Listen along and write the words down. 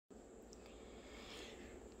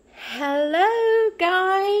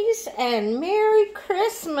and Merry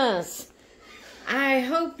Christmas. I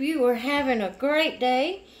hope you are having a great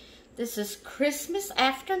day. This is Christmas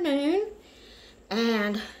afternoon,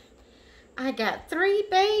 and I got 3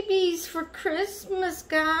 babies for Christmas,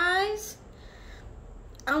 guys.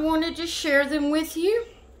 I wanted to share them with you,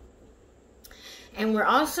 and we're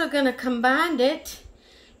also going to combine it,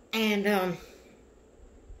 and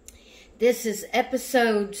this is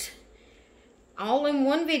episodes all in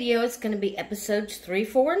one video. It's going to be episodes 3,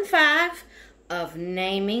 4, and 5 of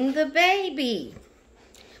naming the baby.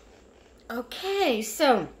 Okay,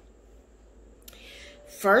 so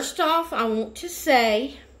first off, I want to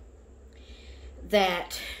say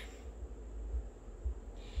that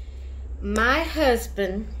my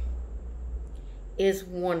husband is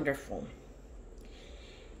wonderful.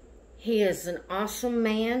 He is an awesome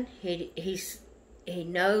man. He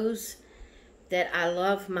knows that I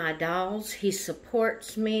love my dolls. He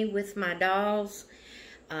supports me with my dolls.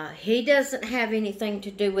 He doesn't have anything to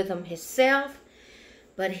do with them himself,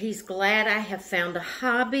 but he's glad I have found a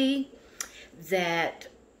hobby that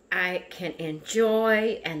I can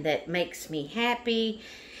enjoy and that makes me happy.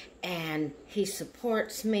 And he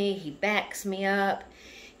supports me. He backs me up.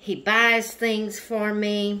 He buys things for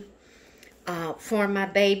me, for my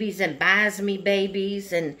babies, and buys me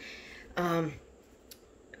babies. And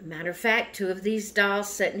matter of fact, 2 of these dolls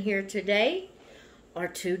sitting here today are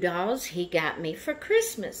 2 dolls he got me for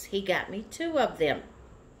Christmas. He got me 2 of them.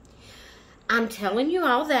 I'm telling you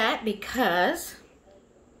all that because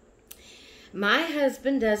my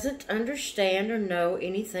husband doesn't understand or know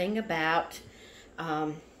anything about,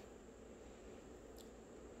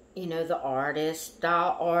 you know, the artist,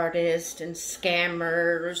 doll artist, and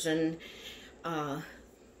scammers, and,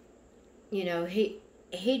 you know, he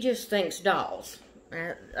just thinks dolls.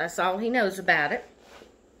 That's all he knows about it.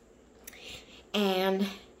 And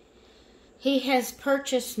he has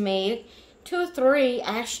purchased me 2 or 3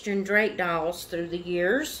 Ashton Drake dolls through the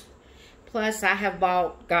years. Plus, I have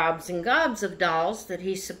bought gobs and gobs of dolls that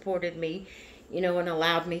he supported me, you know, and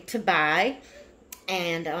allowed me to buy.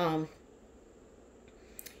 And,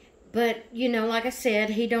 but, you know, like I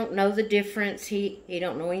said, he don't know the difference. He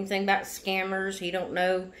don't know anything about scammers. He don't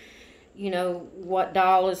know, you know, what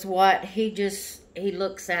doll is what. He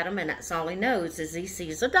looks at them, and that's all he knows is he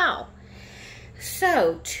sees a doll.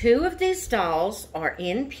 So, 2 of these dolls are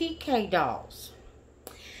NPK dolls.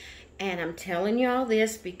 And I'm telling you all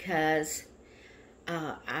this because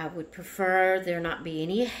I would prefer there not be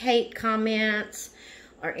any hate comments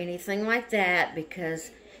or anything like that,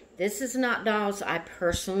 because this is not dolls I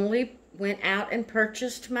personally went out and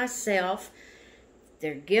purchased myself.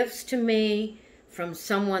 They're gifts to me from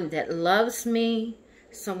someone that loves me,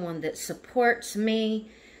 someone that supports me,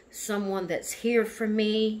 someone that's here for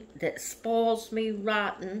me, that spoils me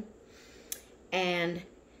rotten. And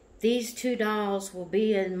these 2 dolls will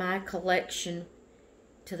be in my collection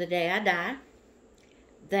to the day I die.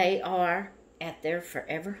 They are at their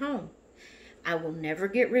forever home. I will never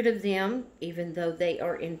get rid of them, even though they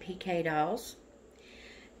are NPK dolls.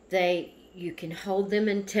 You can hold them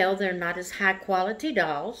until they're not as high quality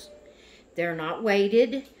dolls. They're not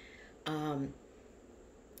weighted.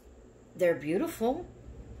 They're beautiful.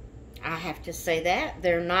 I have to say that.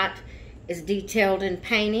 They're not as detailed in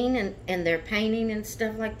painting and their painting and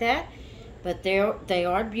stuff like that. But they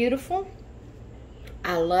are beautiful.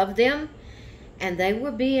 I love them. And they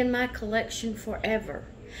will be in my collection forever.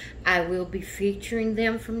 I will be featuring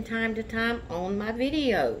them from time to time on my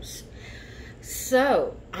videos.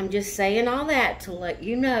 So, I'm just saying all that to let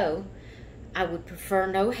you know I would prefer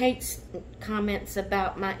no hate comments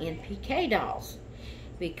about my NPK dolls,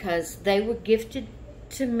 because they were gifted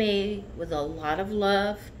to me with a lot of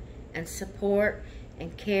love and support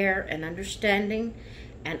and care and understanding,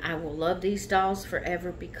 and I will love these dolls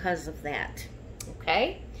forever because of that.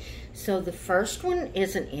 Okay? So the first one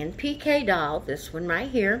is an NPK doll, this one right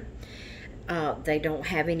here. They don't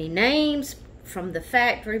have any names from the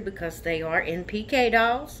factory because they are NPK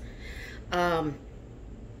dolls.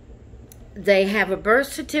 They have a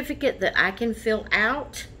birth certificate that I can fill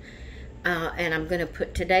out. And I'm going to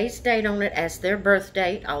put today's date on it as their birth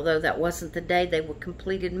date, although that wasn't the day they were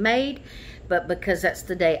completed made. But because that's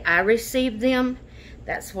the day I received them,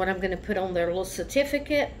 that's what I'm going to put on their little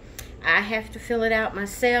certificate. I have to fill it out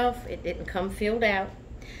myself. It didn't come filled out.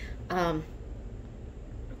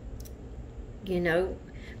 You know,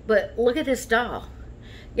 but look at this doll.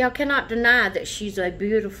 Y'all cannot deny that she's a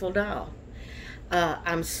beautiful doll.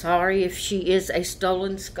 I'm sorry if she is a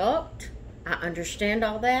stolen sculpt. I understand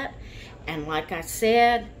all that. And like I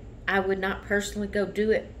said, I would not personally go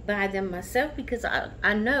buy them myself, because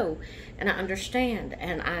I know and I understand,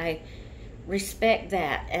 and I respect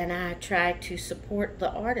that, and I try to support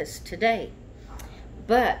the artists today.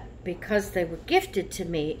 But because they were gifted to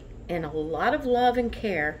me in a lot of love and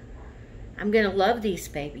care, I'm going to love these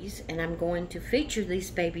babies, and I'm going to feature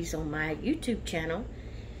these babies on my YouTube channel,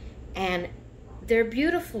 and they're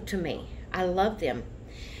beautiful to me. I love them.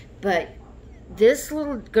 But this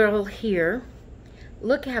little girl here,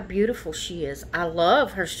 look how beautiful she is. I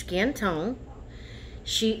love her skin tone.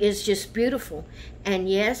 She is just beautiful. And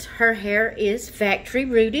yes, her hair is factory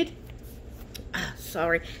rooted.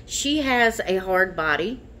 Sorry. She has a hard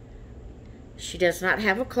body. She does not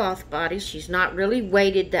have a cloth body. She's not really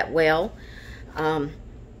weighted that well.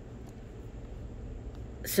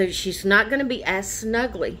 So she's not going to be as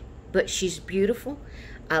snuggly, but she's beautiful.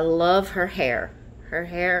 I love her hair. Her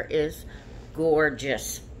hair is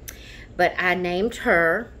gorgeous. But I named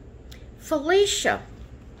her Felicia.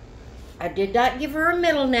 I did not give her a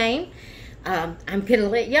middle name. I'm going to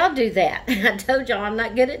let y'all do that. I told y'all I'm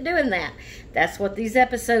not good at doing that. That's what these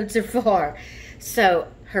episodes are for. So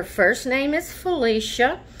her first name is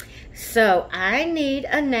Felicia. So I need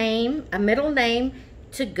a name, a middle name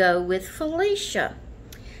to go with Felicia.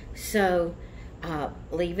 So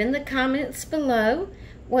leave in the comments below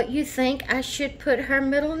what you think I should put her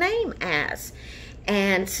middle name as.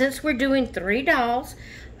 And since we're doing 3 dolls,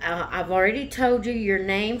 I've already told you your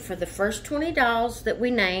name for the first 20 dolls that we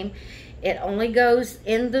name. It only goes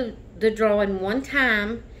in the drawing one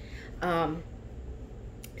time.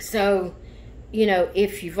 So, you know,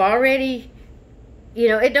 if you've already, you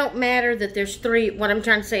know, it don't matter that there's 3. What I'm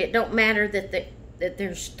trying to say, it don't matter that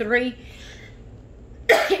there's 3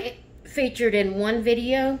 featured in one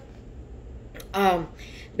video.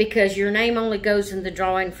 Because your name only goes in the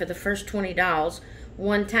drawing for the first 20 dolls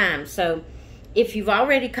one time. So if you've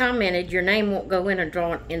already commented, your name won't go in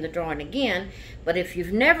the drawing again. But if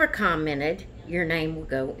you've never commented, your name will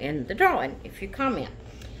go in the drawing if you comment.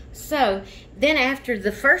 So then after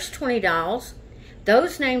the first 20 dolls,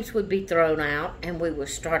 those names would be thrown out, and we will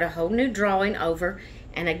start a whole new drawing over.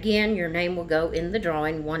 And again, your name will go in the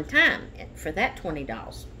drawing one time for that 20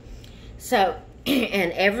 dolls. So,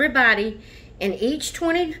 and everybody in each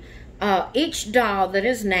doll that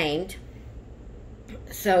is named,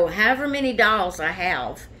 so however many dolls I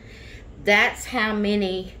have, that's how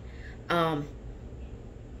many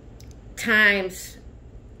times,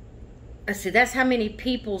 that's how many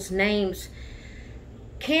people's names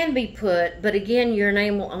can be put, but again, your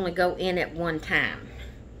name will only go in at one time.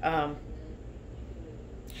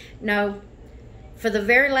 No, for the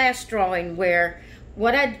very last drawing, where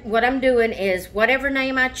what I'm doing is whatever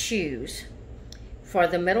name I choose for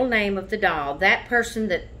the middle name of the doll, that person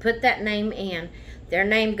that put that name in, their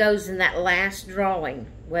name goes in that last drawing,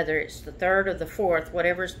 whether it's the 3rd or the 4th,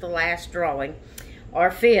 whatever's the last drawing, or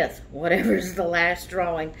 5th, whatever's the last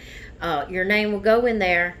drawing. Your name will go in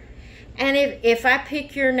there. And if I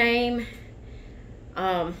pick your name,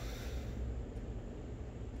 nah,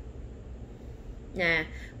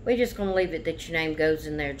 we're just going to leave it that your name goes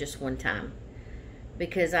in there just one time.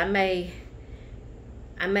 Because I may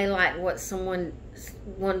like what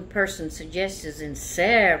one person suggests in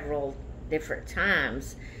several different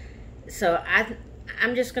times. So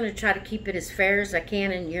I'm just going to try to keep it as fair as I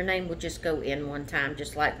can, and your name will just go in one time,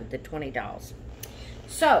 just like with the 20 dolls.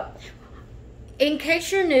 So, in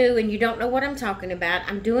case you're new and you don't know what I'm talking about,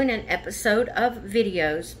 I'm doing an episode of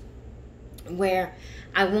videos where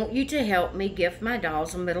I want you to help me give my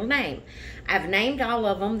dolls a middle name. I've named all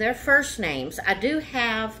of them their first names. I do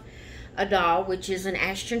have a doll, which is an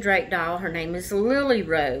Ashton Drake doll. Her name is Lily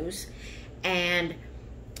Rose, and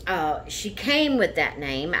she came with that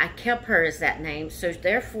name. I kept her as that name, so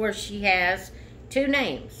therefore she has 2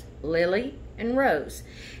 names, Lily and Rose.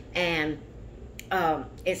 And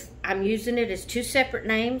I'm using it as 2 separate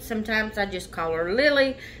names. Sometimes I just call her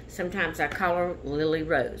Lily. Sometimes I call her Lily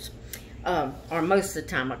Rose. Or most of the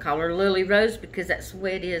time I call her Lily Rose because that's the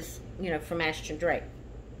way it is, you know, from Ashton Drake.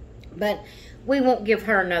 But we won't give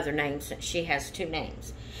her another name since she has 2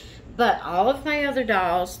 names. But all of my other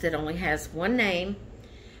dolls that only has 1 name,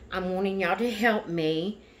 I'm wanting y'all to help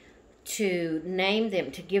me to name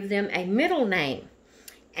them, to give them a middle name.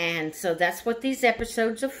 And so that's what these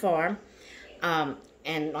episodes are for.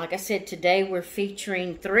 And like I said, today we're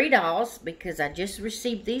featuring 3 dolls because I just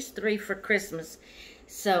received these 3 for Christmas.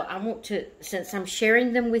 So I want to, since I'm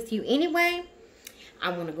sharing them with you anyway, I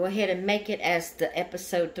want to go ahead and make it as the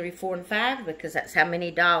episode 3, 4, and 5 because that's how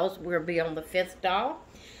many dolls we'll be on the 5th doll.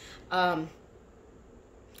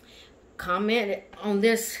 Comment on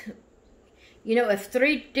this. You know, if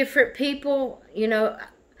 3 different people, you know,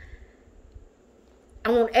 I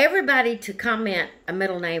want everybody to comment a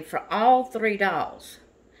middle name for all 3 dolls.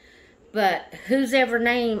 But whose ever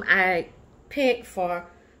name I pick for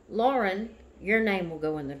Lauren, your name will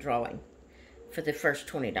go in the drawing for the first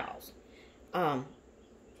 $20.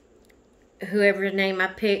 Whoever name I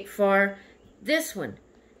pick for this one,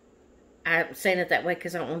 I'm saying it that way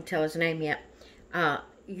because I don't want to tell his name yet.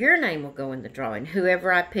 Your name will go in the drawing.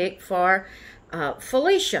 Whoever I pick for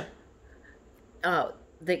Felicia,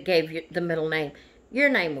 that gave you the middle name, your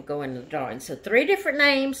name will go in the drawing. So 3 different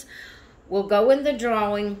names will go in the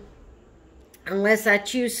drawing unless I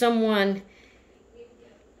choose someone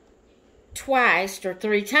twice or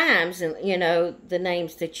 3 times, and you know the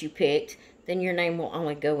names that you picked, then your name will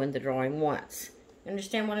only go in the drawing once.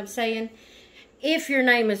 Understand what I'm saying? If your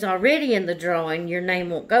name is already in the drawing, your name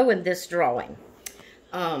won't go in this drawing.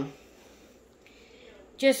 I'm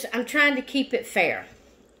trying to keep it fair,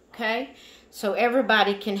 okay? So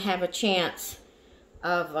everybody can have a chance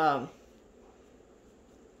of,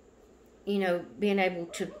 you know, being able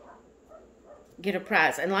to get a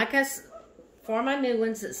prize. And like for my new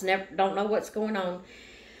ones that's don't know what's going on,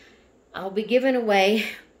 I'll be giving away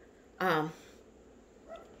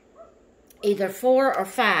either 4 or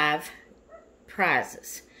 5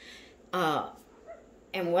 prizes.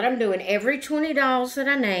 And what I'm doing, every $20 that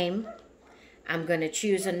I name, I'm going to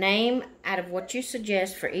choose a name out of what you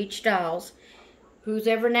suggest for each dolls.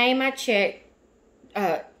 Whosever name I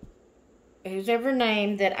whosever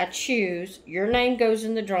name that I choose, your name goes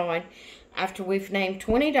in the drawing. After we've named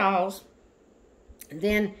 20 dolls,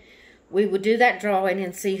 then we will do that drawing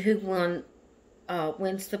and see who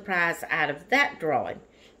wins the prize out of that drawing.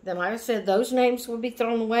 Then, like I said, those names will be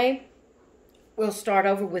thrown away. We'll start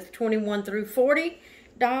over with 21 through 40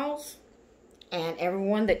 dolls, and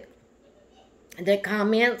everyone that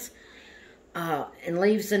comments and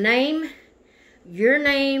leaves a name, your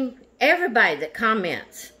name, everybody that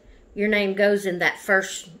comments, your name goes in that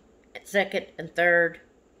first, second, and third,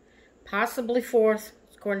 possibly fourth,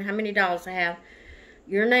 according to how many dolls I have.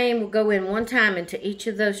 Your name will go in one time into each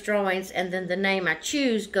of those drawings, and then the name I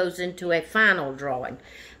choose goes into a final drawing.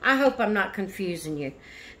 I hope I'm not confusing you.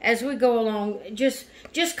 As we go along, just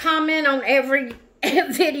comment on every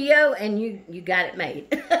video and you got it made.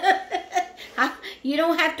 You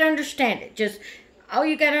don't have to understand it. Just all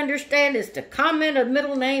you got to understand is to comment a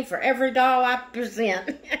middle name for every doll I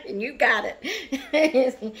present, and you got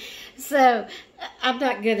it. So I'm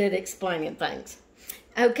not good at explaining things.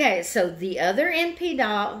 Okay, so the other NPK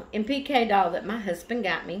doll that my husband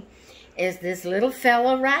got me is this little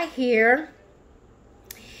fella right here.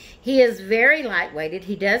 He is very lightweighted.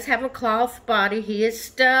 He does have a cloth body. He is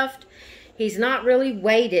stuffed. He's not really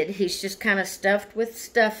weighted. He's just kind of stuffed with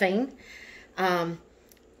stuffing.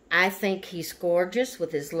 I think he's gorgeous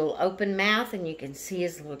with his little open mouth, and you can see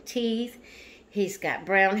his little teeth. He's got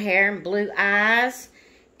brown hair and blue eyes.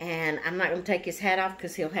 And I'm not going to take his hat off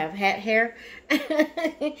because he'll have hat hair.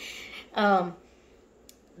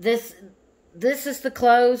 This is the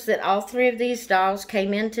clothes that all 3 of these dolls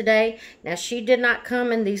came in today. Now, she did not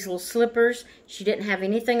come in these little slippers. She didn't have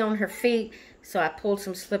anything on her feet. So I pulled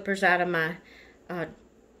some slippers out of my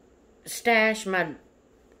stash, my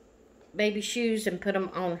baby shoes, and put them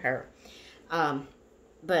on her.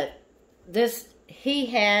 But he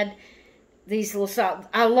had these little socks.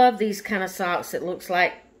 I love these kind of socks. It looks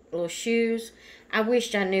like little shoes. I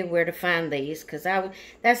wished I knew where to find these, because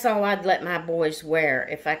that's all I'd let my boys wear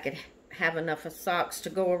if I could have enough of socks to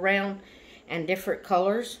go around, and different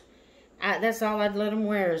colors. That's all I'd let them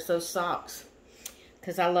wear, is those socks,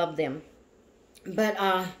 because I love them. But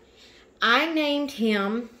I named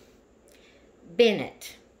him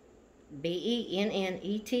Bennett,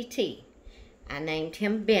 B-E-N-N-E-T-T. I named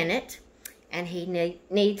him Bennett, and he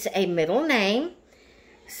needs a middle name.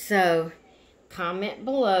 So comment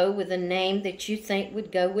below with a name that you think would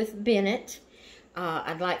go with Bennett.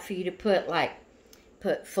 I'd like for you to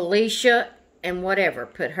put Felicia and whatever.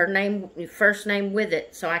 Put her name, first name with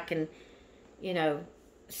it, so I can, you know,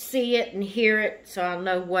 see it and hear it, so I'll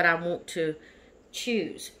know what I want to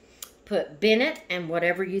choose. Put Bennett and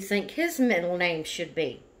whatever you think his middle name should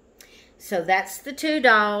be. So that's the 2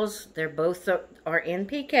 dolls. They're both are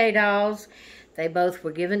NPK dolls. They both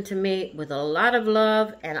were given to me with a lot of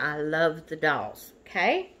love, and I love the dolls.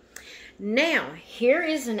 Okay? Now, here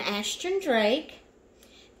is an Ashton Drake.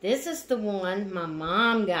 This is the one my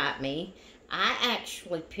mom got me. I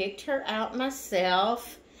actually picked her out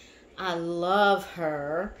myself. I love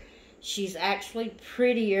her. She's actually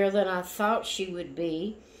prettier than I thought she would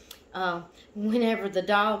be. Whenever the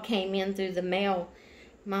doll came in through the mail,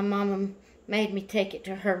 my mama made me take it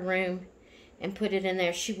to her room and put it in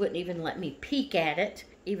there. She wouldn't even let me peek at it,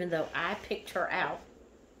 even though I picked her out.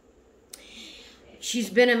 She's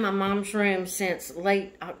been in my mom's room since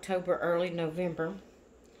late October, early November.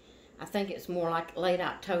 I think it's more like late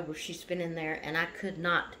October she's been in there, and I could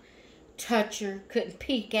not touch her, couldn't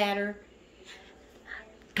peek at her.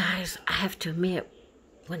 Guys, I have to admit,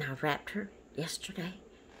 when I wrapped her yesterday,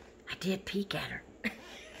 I did peek at her.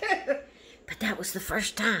 But that was the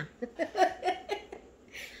first time.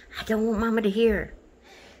 I don't want Mama to hear,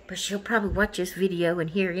 but she'll probably watch this video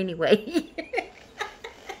and hear anyway.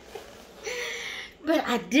 But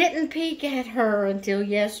I didn't peek at her until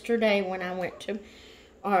yesterday when I went to,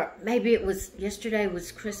 or maybe it was, yesterday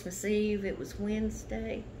was Christmas Eve, it was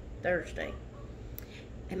Thursday.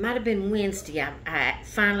 It might have been Wednesday. I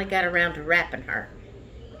finally got around to wrapping her,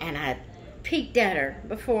 and I peeked at her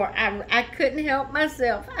before. I couldn't help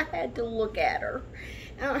myself. I had to look at her.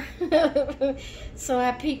 So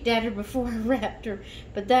I peeked at her before I wrapped her,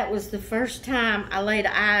 but that was the first time I laid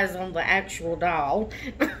eyes on the actual doll.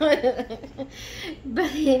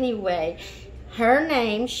 But anyway, her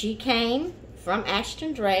name, she came from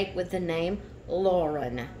Ashton Drake with the name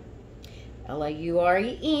Lauren,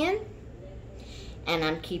 L-A-U-R-E-N, and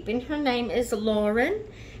I'm keeping her name as Lauren,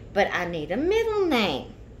 but I need a middle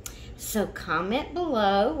name. So comment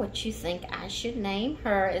below what you think I should name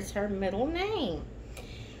her as her middle name.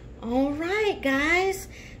 All right, guys.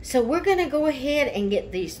 So we're going to go ahead and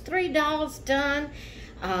get these 3 dolls done.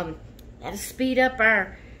 That'll speed up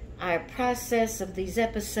our process of these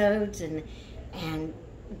episodes and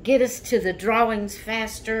get us to the drawings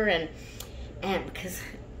faster. And because,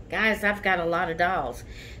 guys, I've got a lot of dolls.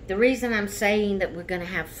 The reason I'm saying that we're going to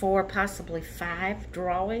have 4, possibly 5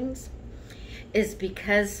 drawings is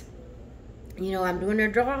because, you know, I'm doing a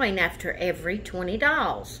drawing after every 20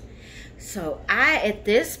 dolls. So at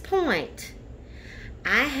this point,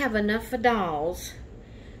 I have enough of dolls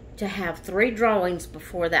to have 3 drawings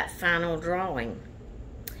before that final drawing.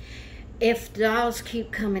 If dolls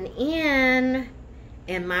keep coming in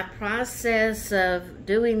my process of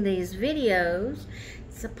doing these videos,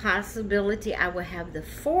 it's a possibility I will have the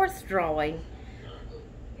 4th drawing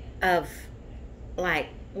of, like,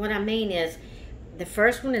 what I mean is, the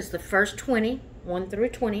first one is the first 20, 1 through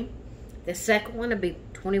 20. The second one will be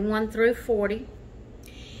 21 through 40.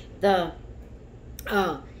 The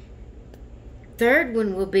third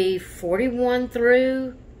one will be 41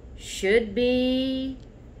 through, should be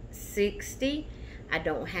 60. I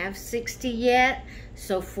don't have 60 yet,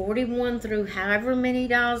 so 41 through however many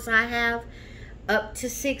dolls I have, up to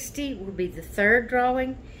 60 will be the 3rd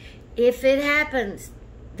drawing. If it happens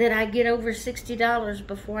that I get over $60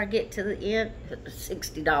 before I get to the end,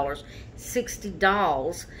 $60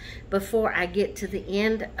 dolls before I get to the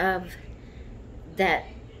end of that.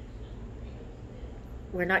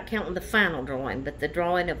 We're not counting the final drawing, but the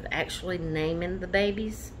drawing of actually naming the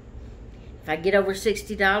babies. If I get over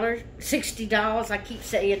 $60, I keep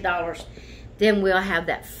saying dollars, then we'll have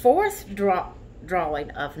that 4th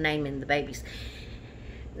drawing of naming the babies.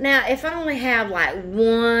 Now, if I only have like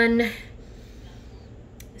one,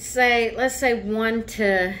 let's say 1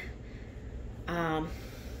 to, I'm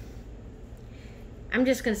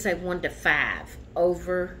just going to say 1 to 5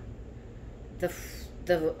 over the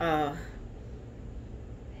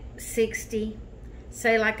 60.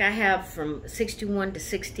 Say like I have from 61 to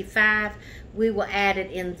 65, we will add it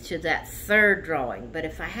into that 3rd drawing. But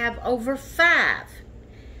if I have over 5,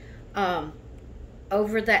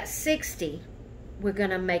 over that 60, we're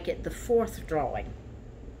going to make it the 4th drawing.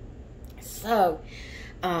 So,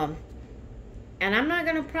 and I'm not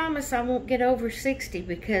going to promise I won't get over 60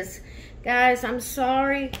 because, guys, I'm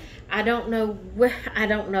sorry. I don't know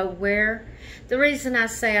where. The reason I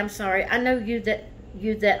say I'm sorry, I know you that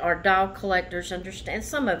are doll collectors understand.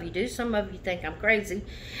 Some of you do. Some of you think I'm crazy,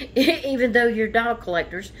 even though you're doll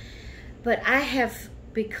collectors. But I have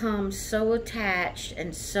become so attached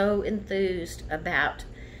and so enthused about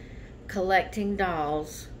collecting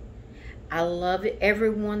dolls. I love it.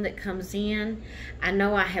 Everyone that comes in. I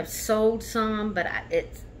know I have sold some, but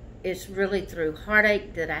it's really through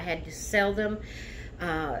heartache that I had to sell them.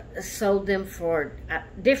 Sold them for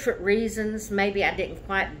different reasons. Maybe I didn't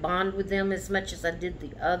quite bond with them as much as I did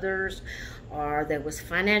the others, or there was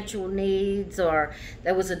financial needs, or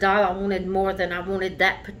there was a doll I wanted more than I wanted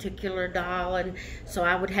that particular doll, and so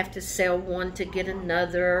I would have to sell one to get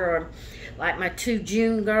another. Or like my 2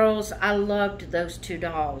 June girls, I loved those 2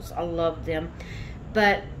 dolls. I loved them,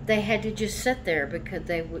 but they had to just sit there because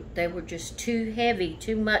they were just too heavy,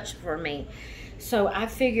 too much for me. So I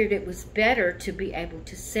figured it was better to be able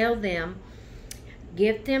to sell them,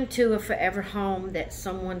 give them to a forever home that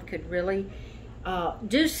someone could really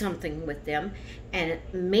do something with them, and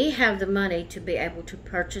me have the money to be able to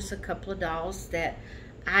purchase a couple of dolls that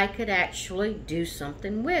I could actually do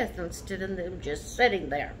something with instead of them just sitting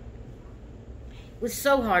there. It was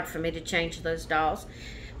so hard for me to change those dolls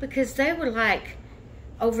because they were like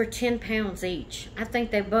over 10 pounds each. I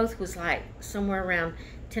think they both was like somewhere around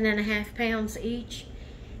 10.5 pounds each.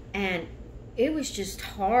 And it was just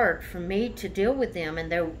hard for me to deal with them.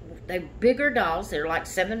 And they're bigger dolls. They're like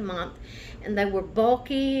 7 months. And they were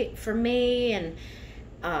bulky for me and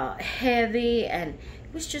heavy. And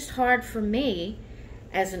it was just hard for me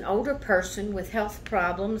as an older person with health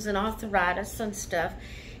problems and arthritis and stuff.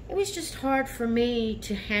 It was just hard for me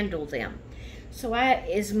to handle them. So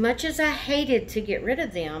as much as I hated to get rid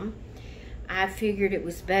of them, I figured it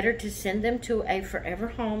was better to send them to a forever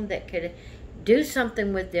home that could do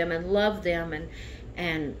something with them and love them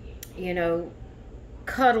and you know,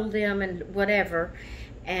 cuddle them and whatever,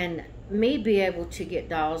 and me be able to get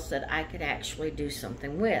dolls that I could actually do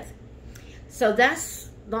something with. So that's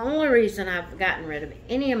the only reason I've gotten rid of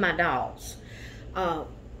any of my dolls.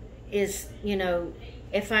 Is, you know,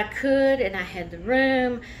 if I could and I had the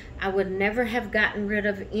room, I would never have gotten rid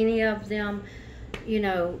of any of them. You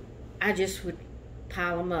know, I just would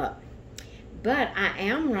pile them up. But I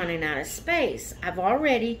am running out of space. I've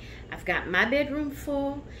got my bedroom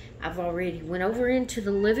full. I've already went over into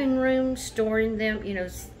the living room, storing them, you know,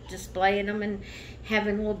 displaying them and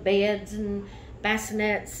having little beds and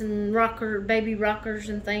bassinets and baby rockers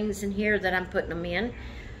and things in here that I'm putting them in.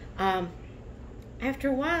 After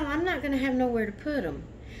a while, I'm not going to have nowhere to put them.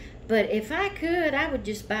 But if I could, I would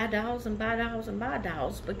just buy dolls and buy dolls and buy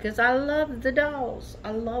dolls because I love the dolls.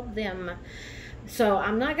 I love them. So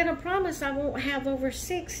I'm not going to promise I won't have over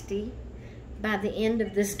 60 by the end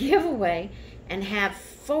of this giveaway and have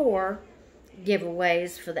 4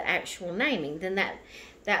 giveaways for the actual naming. Then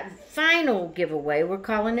that final giveaway, we're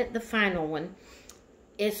calling it the final one,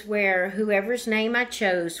 is where whoever's name I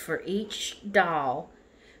chose for each doll,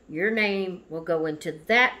 your name will go into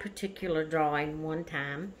that particular drawing one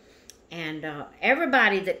time. And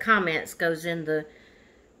everybody that comments goes in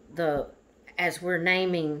the as we're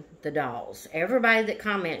naming the dolls. Everybody that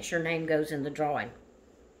comments, your name goes in the drawing.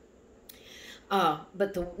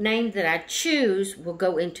 But the name that I choose will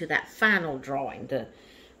go into that final drawing,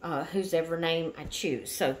 whose ever name I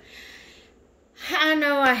choose. So I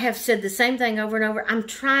know I have said the same thing over and over. I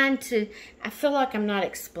feel like I'm not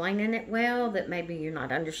explaining it well, that maybe you're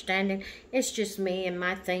not understanding. It's just me and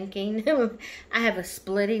my thinking. I have a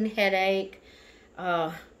splitting headache.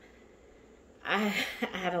 I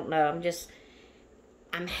don't know.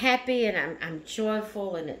 I'm happy and I'm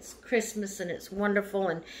joyful, and it's Christmas and it's wonderful,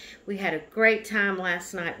 and we had a great time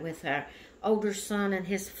last night with our older son and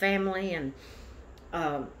his family, and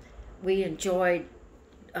we enjoyed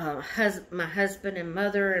my husband and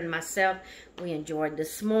mother and myself. We enjoyed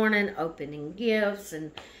this morning opening gifts,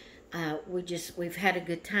 and we've had a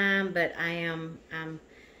good time, but I'm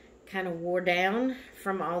kind of wore down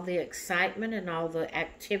from all the excitement and all the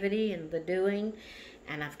activity and the doing,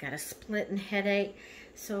 and I've got a splitting headache.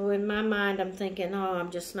 So in my mind, I'm thinking, oh,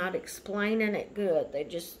 I'm just not explaining it good.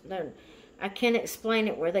 I can't explain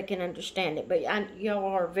it where they can understand it. But y'all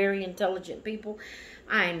are very intelligent people.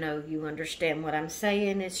 I know you understand what I'm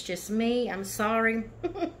saying. It's just me. I'm sorry.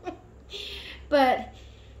 But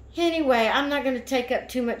anyway, I'm not going to take up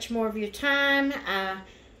too much more of your time.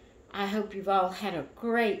 I hope you've all had a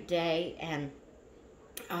great day, and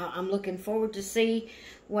I'm looking forward to see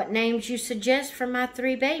what names you suggest for my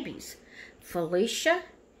 3 babies: Felicia,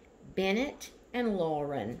 Bennett, and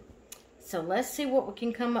Lauren. So let's see what we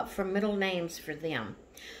can come up for middle names for them.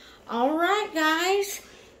 All right, guys.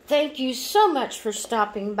 Thank you so much for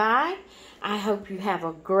stopping by. I hope you have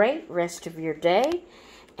a great rest of your day,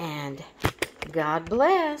 and God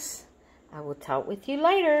bless. I will talk with you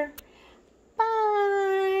later. Bye.